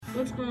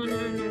What's going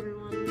on,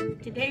 everyone?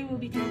 Today we'll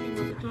be talking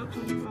about the top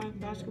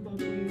 25 basketball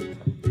players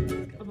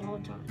of all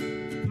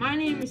time. My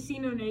name is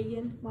Sino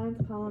Nagin. Mine's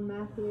Colin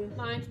Matthews.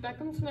 Mine's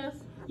Beckham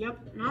Smith.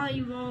 Yep, now that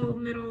you've all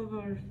met all of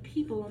our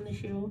people on the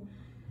show,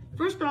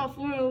 first off,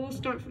 we'll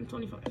start from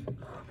 25.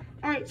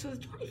 Alright, so the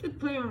 25th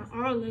player on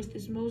our list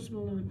is Moses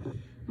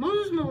Malone.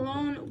 Moses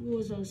Malone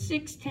was a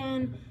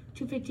 6'10",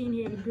 215.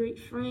 He had a great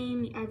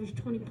frame. He averaged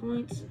 20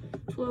 points,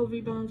 12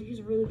 rebounds. He's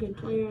a really good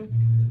player.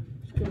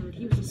 Good.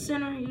 He was a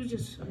center. He was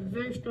just a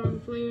very strong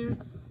player.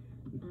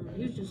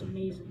 He was just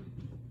amazing.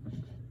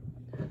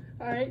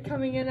 All right,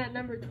 coming in at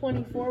number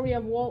 24, we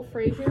have Walt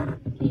Frazier.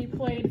 He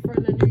played for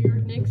the New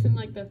York Knicks in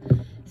like the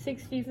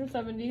 60s and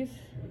 70s.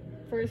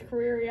 For his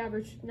career, he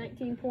averaged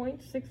 19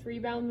 points, 6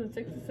 rebounds, and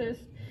 6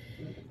 assists.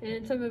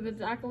 And some of his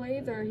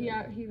accolades are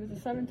he was a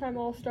 7-time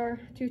All-Star,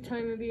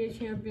 2-time NBA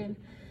champion,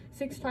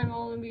 6-time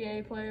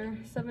All-NBA player,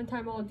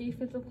 7-time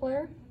All-Defensive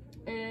player,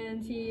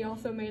 and he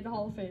also made the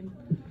Hall of Fame.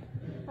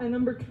 At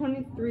number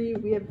 23,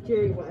 we have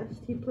Jerry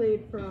West. He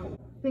played from,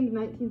 I think,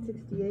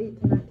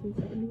 1968 to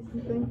 1970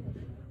 something.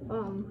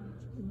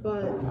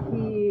 But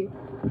he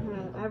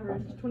had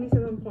averaged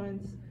 27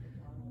 points,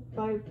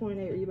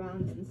 5.8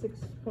 rebounds, and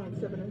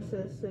 6.7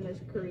 assists in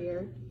his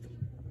career.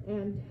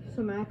 And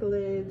some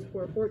accolades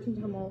were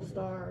 14-time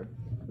All-Star,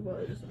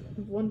 was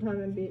 1-time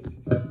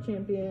NBA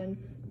champion,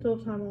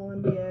 12-time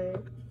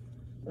All-NBA,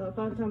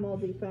 5-time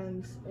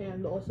All-Defense,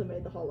 and also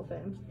made the Hall of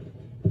Fame.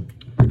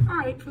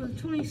 Alright, for the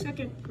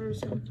 22nd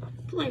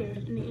player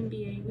in the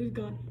NBA, we've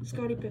got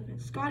Scottie Pippen.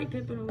 Scottie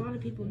Pippen, a lot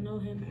of people know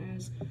him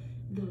as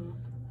the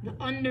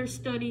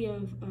understudy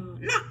of,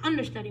 not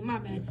understudy, my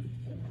bad.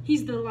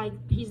 He's the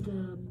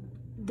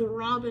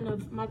Robin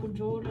of Michael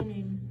Jordan,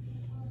 and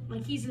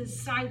like he's his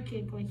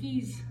sidekick. But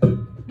he's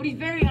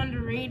very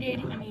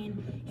underrated. I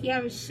mean, he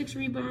averaged 6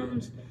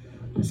 rebounds,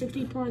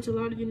 60 points. A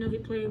lot of you know he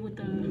played with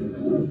the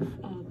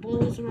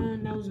Bulls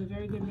run. That was a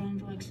very good run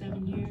for like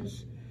 7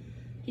 years.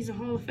 He's a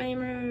Hall of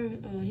Famer.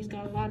 He's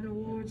got a lot of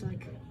awards,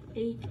 like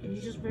 8, and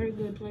he's just a very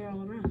good player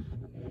all around.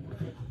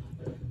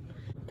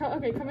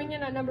 Okay, coming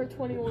in at number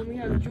 21, we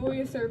have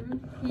Julius Erving.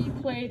 He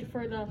played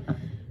for the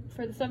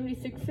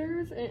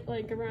 76ers at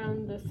like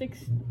around the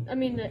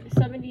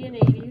 70 and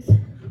 80s.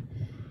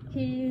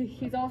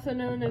 He's also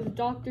known as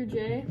Dr.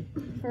 J.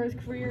 For his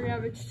career, he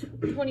averaged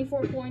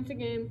 24 points a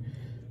game,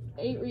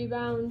 8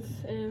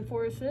 rebounds, and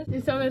 4 assists.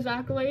 And some of his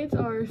accolades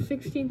are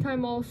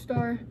 16-time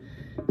All-Star,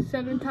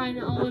 7-time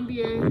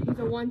All-NBA. He's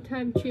a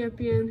 1-time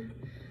champion.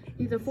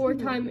 He's a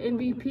 4-time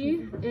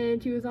MVP,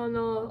 and he was on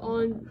the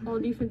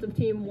all-defensive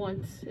team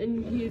once.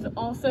 And he's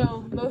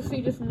also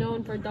mostly just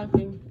known for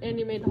dunking, and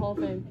he made the Hall of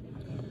Fame.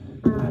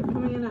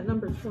 Coming in at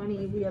number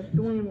 20, we have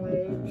Dwayne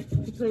Wade.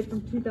 He played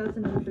from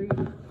 2003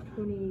 to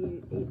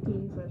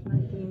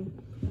 2018/19.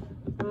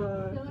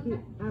 He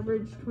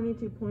averaged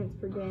 22 points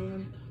per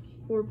game,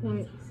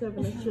 4.7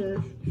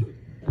 assists.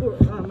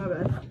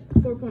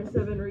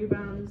 4.7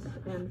 rebounds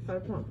and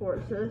 5.4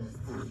 assists.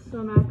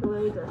 Some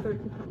accolades are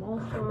 13-time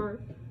All-Star,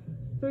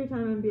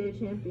 3-time NBA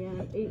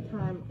champion,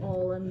 8-time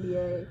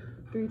All-NBA,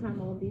 3-time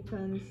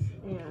All-Defense,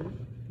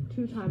 and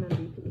 2-time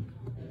MVP.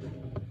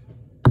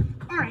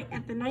 Alright,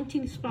 at the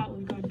 19th spot,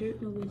 we've got Dirk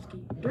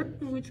Nowitzki. Dirk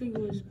Nowitzki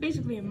was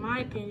basically, in my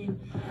opinion,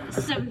 a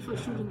 7-foot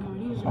shooting guard.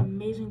 He was an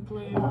amazing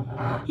player.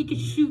 He could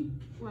shoot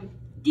like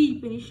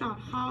deep, and he shot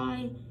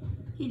high.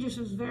 He just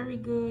was very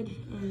good,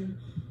 and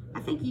I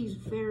think he's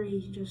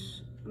very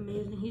just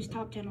amazing. He's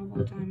top 10 of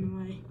all time in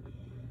my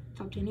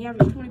top 10. He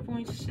averaged 20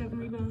 points, 7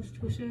 rebounds,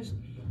 2 assists.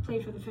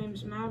 Played for the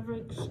famous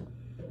Mavericks.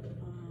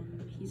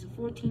 He's a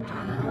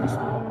 14-time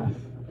All-Star.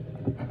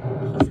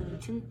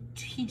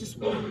 He just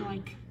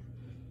won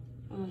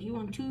he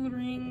won 2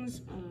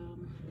 rings.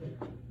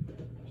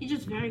 He's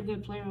just a very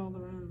good player all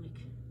around.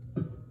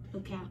 No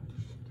cap.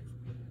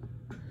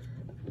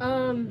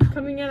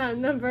 Coming in at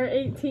number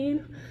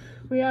 18,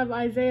 we have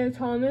Isaiah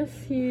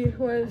Thomas. He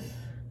was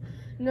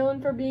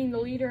known for being the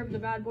leader of the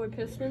Bad Boy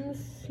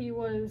Pistons. He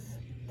was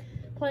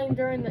playing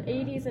during the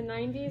 80s and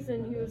 90s,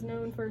 and he was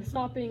known for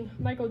stopping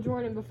Michael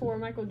Jordan before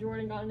Michael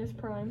Jordan got in his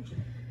prime.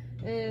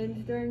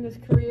 And during his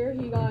career,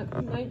 he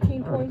got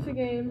 19 points a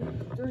game,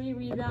 3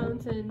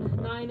 rebounds, and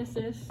 9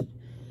 assists.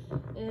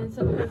 And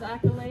some of his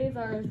accolades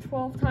are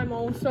 12-time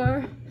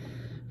All-Star,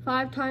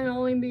 5-time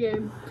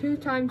All-NBA,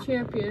 2-time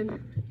champion,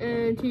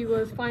 and he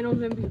was Finals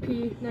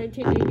MVP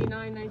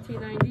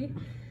 1989-1990.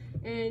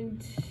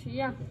 And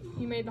yeah,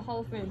 he made the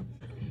Hall of Fame.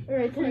 All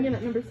right, coming in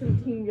at number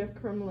 17, we have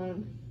Karl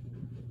Malone.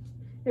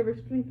 He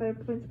averaged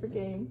 25 points per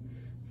game,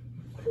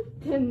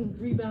 10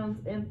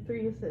 rebounds, and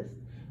 3 assists.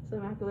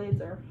 Some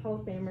accolades are Hall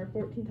of Famer,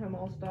 14-time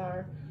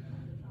All-Star,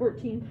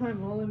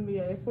 14-time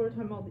All-NBA,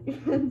 4-time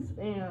All-Defense,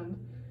 and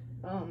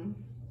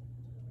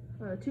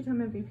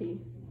 2-time MVP.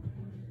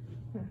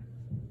 Yeah.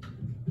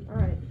 All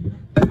right.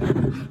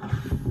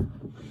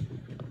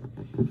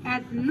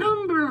 At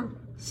number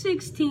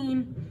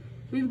 16,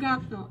 we've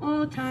got the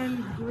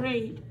all-time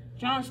great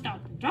John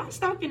Stockton. John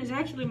Stockton is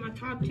actually my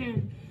top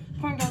 10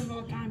 point guard of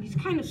all time. He's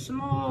kind of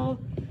small.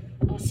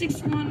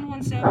 6'1",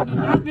 170.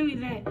 Not really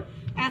that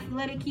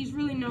athletic. He's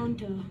really known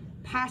to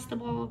pass the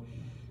ball.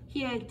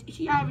 He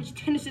averaged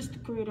 10 assists a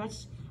career.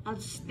 That's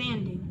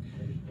outstanding.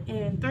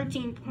 And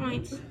 13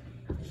 points.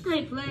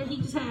 Great player. He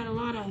just had a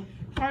lot of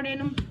heart in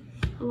him,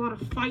 a lot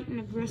of fight and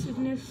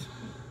aggressiveness.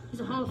 He's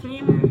a Hall of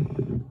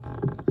Famer.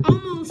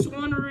 Almost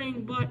won a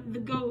ring, but the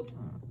GOAT,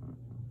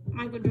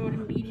 Michael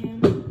Jordan, beat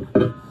him.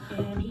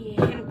 And he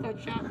hit a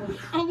clutch shot.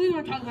 But, we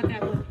won't talk about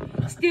that,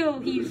 but still,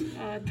 he's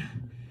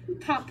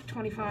top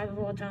 25 of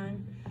all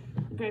time.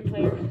 Great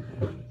player.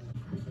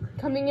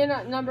 Coming in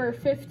at number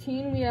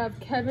 15, we have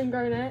Kevin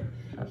Garnett.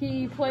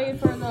 He played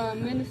for the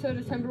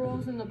Minnesota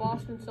Timberwolves and the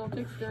Boston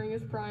Celtics during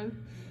his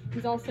prime.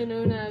 He's also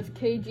known as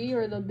KG,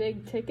 or the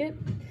Big Ticket.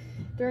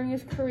 During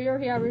his career,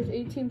 he averaged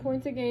 18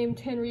 points a game,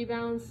 10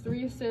 rebounds,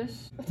 3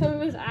 assists. Some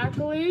of his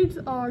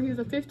accolades are he was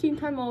a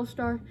 15-time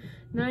All-Star,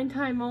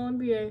 9-time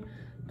All-NBA,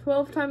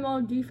 12-time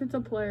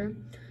All-Defensive Player.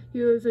 He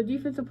was a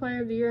Defensive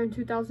Player of the Year in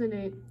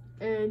 2008,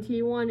 and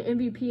he won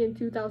MVP in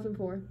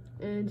 2004,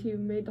 and he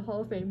made the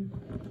Hall of Fame.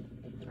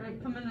 All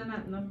right, coming in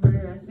at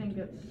number, I think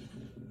it's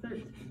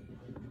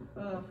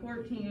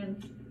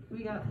 14,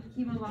 we got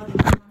Hakeem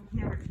Olajuwon.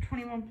 He averaged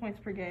 21 points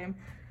per game,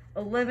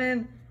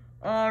 11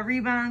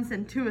 rebounds,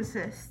 and 2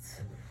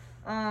 assists.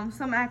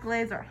 Some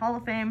accolades are Hall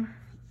of Fame,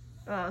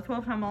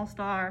 12-time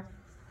All-Star.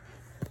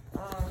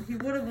 He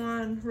would have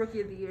won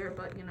Rookie of the Year,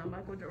 but,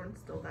 Michael Jordan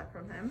stole that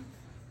from him.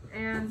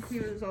 And he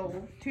was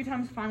 2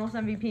 times Finals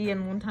MVP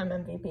and 1-time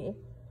MVP.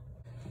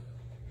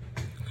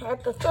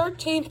 At the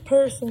 13th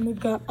person, we've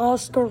got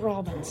Oscar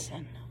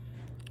Robertson.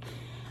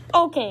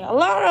 Okay, a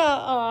lot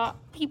of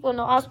people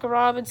know Oscar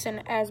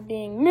Robertson as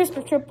being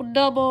Mr.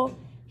 Triple-Double.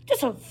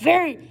 Just a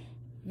very,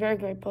 very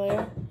great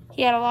player.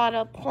 He had a lot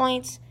of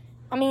points.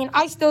 I mean,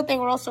 I still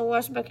think Russell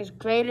Westbrook is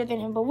greater than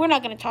him, but we're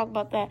not going to talk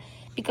about that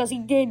because he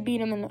did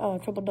beat him in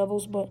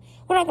triple-doubles, but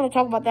we're not going to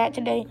talk about that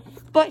today.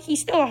 But he's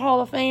still a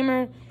Hall of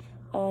Famer.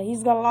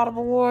 He's got a lot of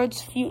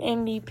awards, a few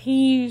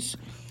MVPs.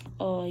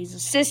 He's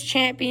assist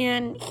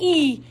champion.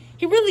 He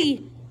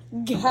really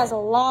has a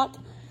lot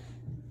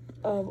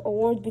of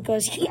awards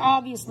because he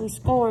obviously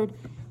scored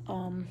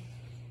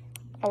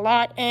a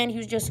lot, and he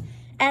was just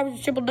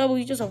average triple-double.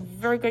 He's just a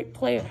very great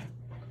player.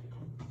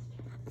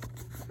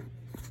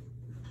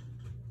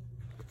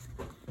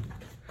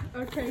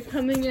 Okay,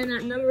 coming in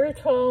at number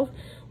 12,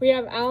 we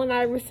have Allen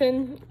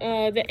Iverson.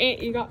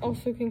 You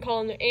also can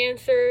call him the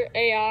Answer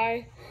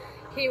AI.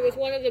 He was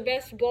one of the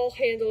best ball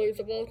handlers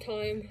of all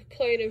time.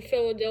 Played in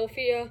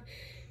Philadelphia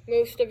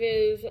most of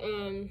his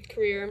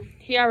career.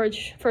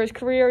 For his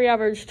career, he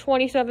averaged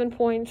 27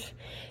 points,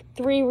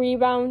 3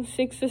 rebounds,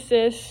 6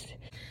 assists.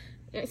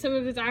 Some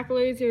of his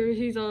accolades are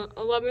he's an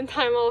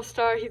 11-time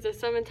All-Star. He's a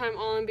 7-time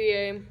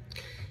All-NBA.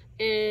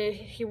 And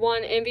he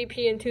won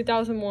MVP in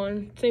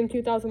 2001. Same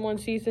 2001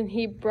 season,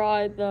 he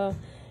brought the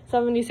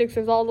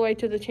 76ers all the way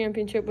to the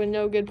championship with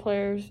no good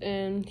players,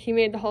 and he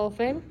made the Hall of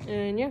Fame.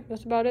 And yeah,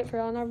 that's about it for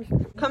Allen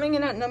Iverson. Coming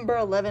in at number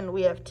 11,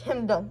 we have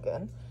Tim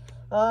Duncan.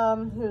 He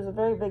was a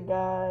very big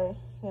guy,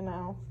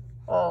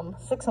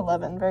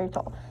 6'11", very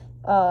tall.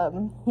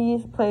 He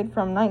played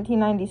from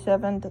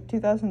 1997 to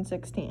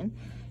 2016,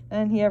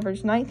 and he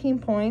averaged 19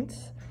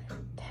 points,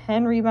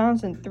 10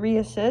 rebounds, and 3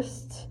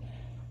 assists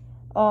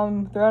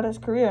throughout his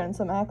career. And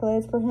some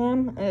accolades for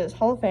him is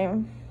Hall of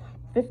Fame,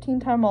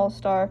 15-time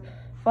All-Star,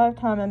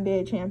 5-time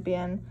NBA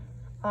champion.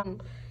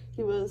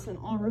 He was an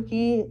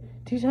All-Rookie,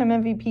 2-time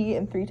MVP,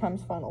 and 3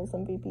 times Finals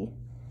MVP.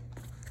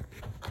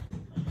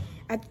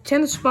 At the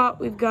 10th spot,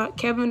 we've got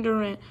Kevin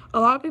Durant. A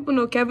lot of people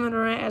know Kevin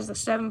Durant as the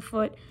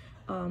 7-foot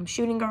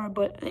shooting guard,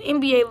 but the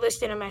NBA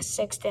listed him as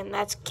 6'10".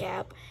 That's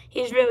cap.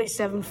 He's really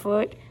 7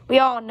 foot. We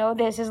all know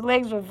this. His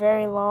legs were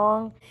very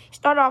long. He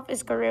started off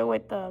his career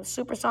with the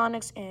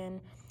Supersonics,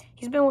 and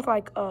he's been with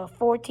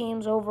 4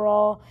 teams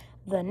overall.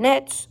 The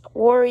Nets,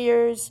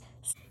 Warriors.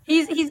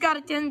 He's got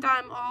a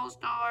 10-time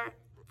All-Star,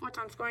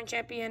 4-time scoring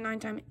champion,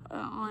 9-time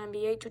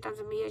All-NBA, 2 times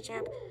NBA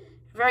champ.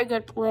 Very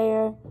good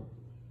player.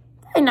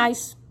 Very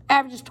nice.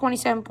 Averages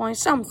 27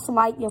 points. Some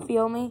slight, you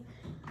feel me?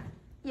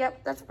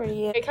 Yep, that's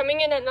pretty it. Okay,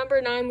 coming in at number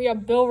 9, we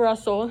have Bill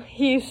Russell.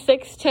 He's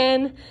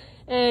 6'10",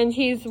 and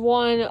he's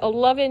won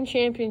 11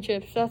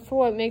 championships. That's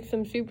what makes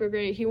him super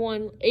great. He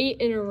won 8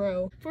 in a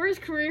row. For his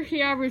career,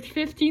 he averaged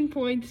 15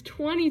 points,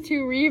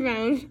 22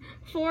 rebounds,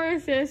 4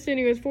 assists, and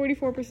he was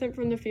 44%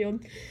 from the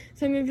field.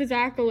 Some of his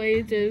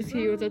accolades is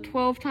he was a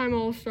 12-time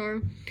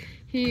All-Star.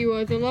 He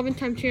was an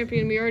 11-time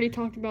champion. We already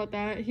talked about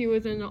that. He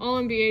was in the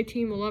All-NBA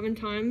team 11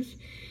 times,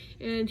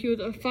 and he was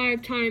a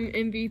 5-time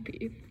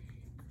MVP.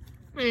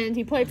 And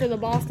he played for the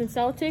Boston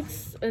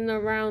Celtics in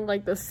around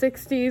the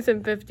 60s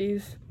and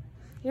 50s.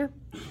 Yeah.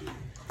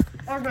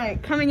 All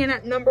right, coming in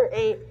at number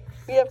 8,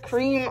 we have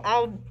Kareem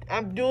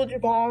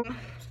Abdul-Jabbar.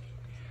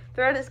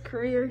 Throughout his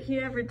career, he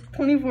averaged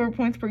 24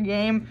 points per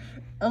game,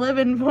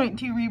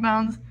 11.2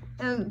 rebounds,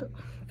 and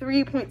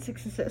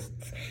 3.6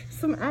 assists.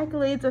 Some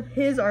accolades of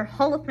his are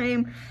Hall of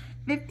Fame,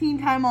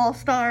 15-time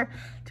All-Star,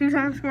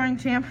 2-time scoring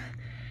champ,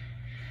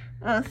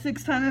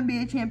 6-time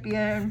NBA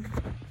champion,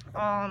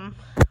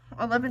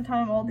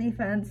 11-time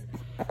All-Defense,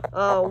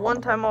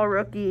 1-time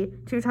All-Rookie,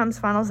 2 times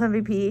Finals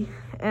MVP,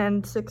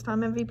 and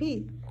 6-time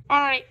MVP. All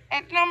right,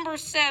 at number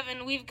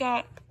 7, we've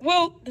got,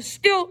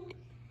 still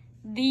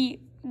the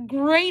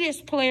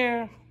greatest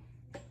player,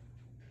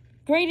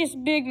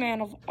 greatest big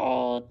man of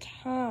all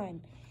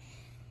time.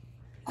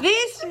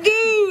 This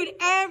dude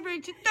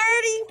averaged 30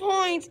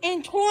 points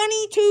and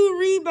 22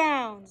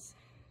 rebounds.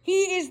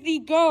 He is the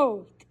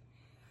GOAT.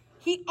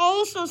 He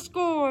also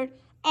scored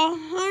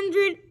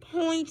 100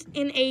 points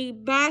in a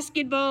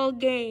basketball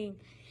game.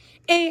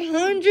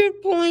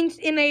 100 points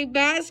in a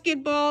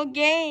basketball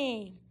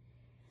game.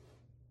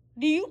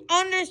 Do you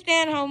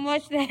understand how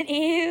much that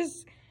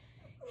is?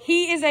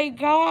 He is a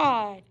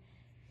god.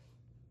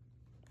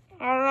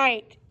 All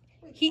right.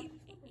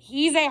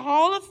 He's a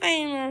Hall of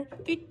Famer,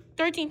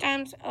 13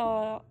 times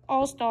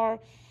All-Star,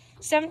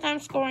 7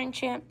 times scoring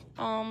champ.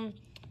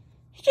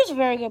 He's just a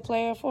very good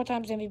player, 4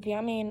 times MVP.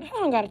 I mean, I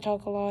don't got to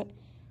talk a lot.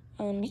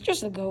 He's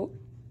just a GOAT.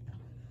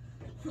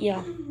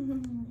 Yeah.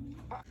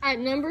 At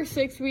number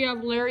 6, we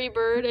have Larry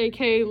Bird,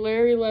 a.k.a.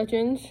 Larry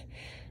Legends.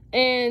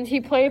 And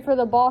he played for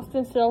the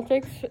Boston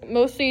Celtics,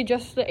 mostly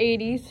just the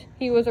 80s.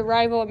 He was a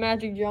rival of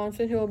Magic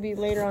Johnson, who will be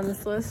later on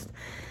this list.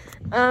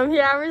 He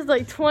averaged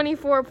like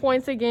 24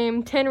 points a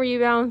game, 10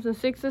 rebounds, and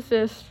 6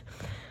 assists,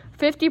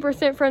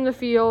 50% from the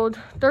field,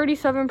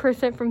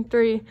 37% from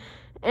 3,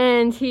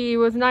 and he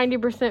was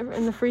 90%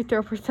 in the free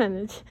throw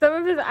percentage. Some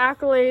of his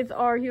accolades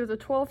are he was a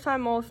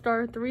 12-time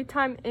All-Star,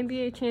 3-time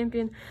NBA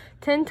champion,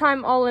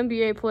 10-time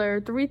All-NBA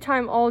player,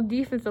 3-time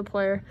All-Defensive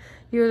player.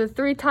 He was a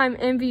 3-time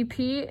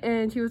MVP,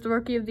 and he was the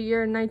Rookie of the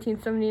Year in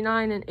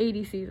 1979 and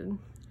 80 season.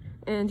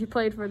 And he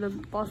played for the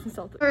Boston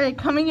Celtics. All right,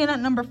 coming in at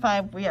number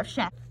 5, we have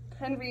Shaq.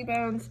 10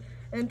 rebounds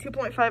and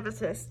 2.5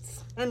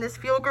 assists. And his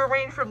field goal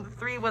range from the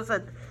 3 was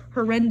a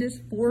horrendous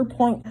 4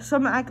 points.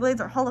 Some accolades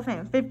are Hall of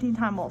Fame,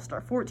 15-time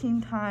All-Star,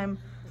 14-time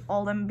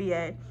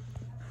All-NBA,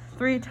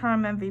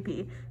 3-time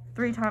MVP,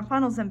 3-time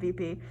Finals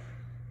MVP,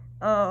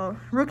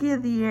 Rookie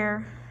of the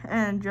Year,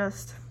 and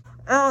just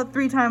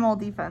 3-time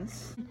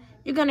All-Defense.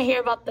 You're going to hear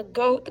about the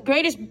GOAT, the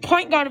greatest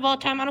point guard of all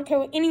time. I don't care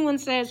what anyone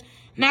says.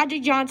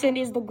 Magic Johnson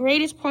is the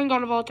greatest point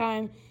guard of all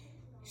time.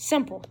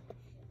 Simple.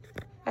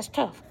 That's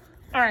tough.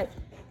 All right.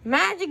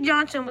 Magic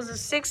Johnson was a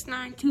 6'9",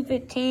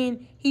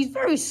 215. He's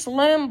very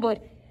slim,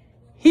 but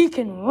he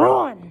can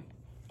run.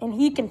 And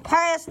he can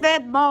pass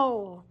that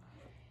ball.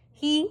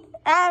 He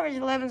averaged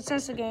 11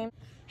 assists a game.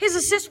 His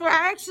assists were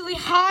actually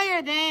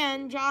higher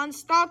than John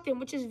Stockton,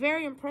 which is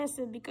very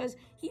impressive because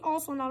he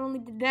also not only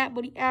did that,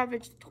 but he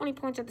averaged 20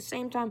 points at the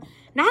same time.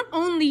 Not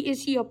only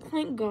is he a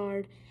point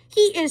guard,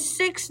 he is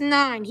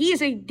 6'9". He is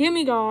a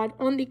demigod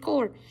on the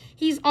court.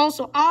 He's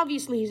also,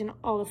 obviously, he's an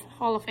Hall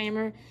of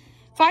Famer.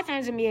 5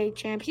 times NBA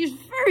champ. He's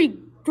very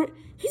great.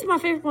 He's my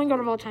favorite point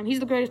guard of all time. He's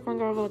the greatest point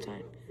guard of all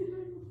time.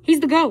 He's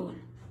the GOAT.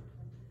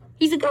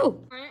 He's the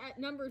GOAT. At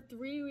number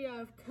 3, we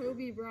have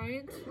Kobe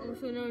Bryant,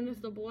 also known as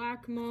the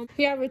Black Mamba.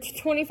 He averaged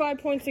 25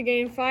 points a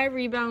game, 5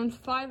 rebounds,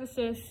 5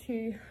 assists.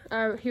 He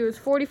was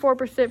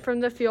 44% from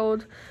the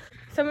field.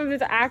 Some of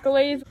his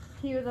accolades: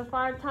 he was a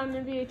 5-time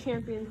NBA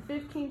champion,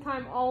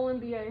 15-time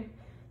All-NBA,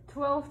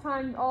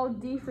 12-time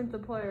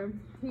All-Defensive player.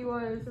 He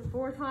was a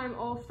 4-time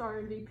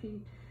All-Star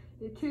MVP,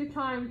 a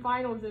 2-time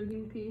Finals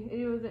MVP, and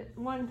he was a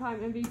 1-time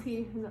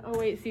MVP in the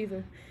 08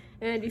 season.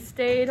 And he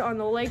stayed on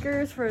the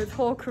Lakers for his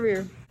whole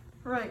career.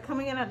 All right,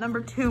 coming in at number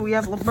 2, we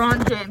have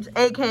LeBron James,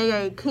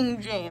 a.k.a.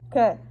 King James.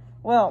 Okay,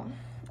 well,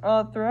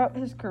 throughout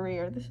his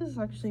career, this is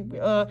actually,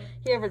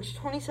 he averaged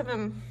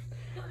 27.1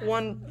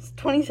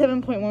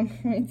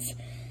 points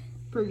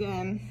per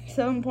game,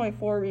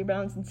 7.4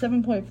 rebounds, and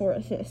 7.4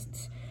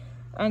 assists.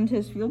 And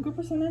his field goal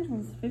percentage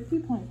was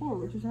 50.4,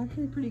 which is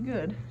actually pretty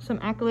good. Some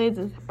accolades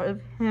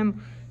of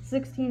him: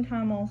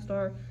 16-time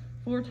All-Star,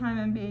 4-time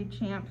NBA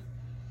champ,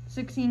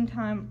 16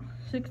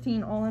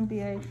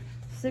 All-NBA,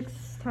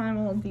 6-time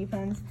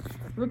All-Defense,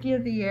 Rookie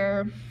of the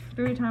Year,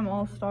 3-time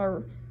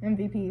All-Star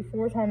MVP,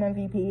 4-time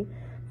MVP,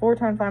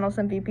 4-time Finals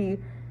MVP,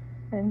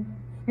 and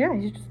yeah,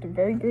 he's just a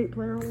very great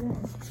player all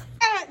around.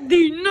 At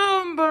the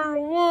number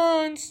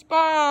 1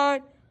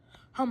 spot,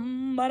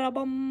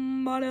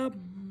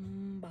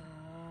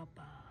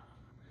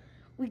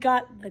 we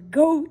got the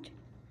GOAT,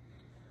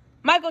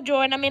 Michael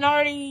Jordan. I mean,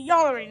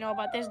 y'all already know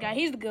about this guy.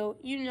 He's the GOAT.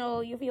 You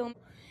know, you feel him.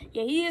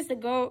 Yeah, he is the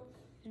GOAT.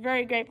 He's a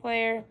very great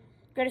player.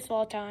 Greatest of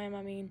all time.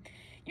 I mean,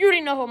 you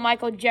already know who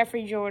Michael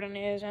Jeffrey Jordan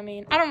is. I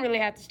mean, I don't really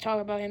have to talk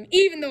about him,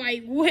 even though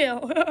I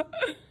will.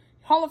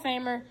 Hall of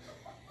Famer.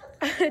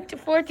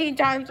 14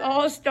 times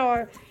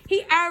All-Star.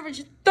 He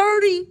averaged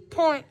 30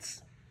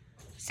 points,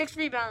 6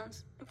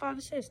 rebounds, and 5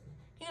 assists.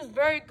 He was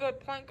very good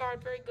point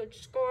guard, very good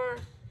scorer.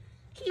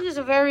 He was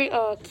a very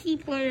key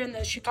player in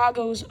the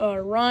Chicago's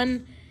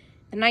run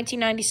in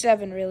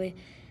 1997, really.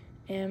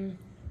 And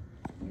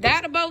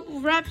that about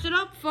wraps it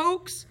up,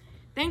 folks.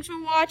 Thanks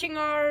for watching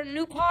our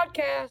new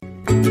podcast.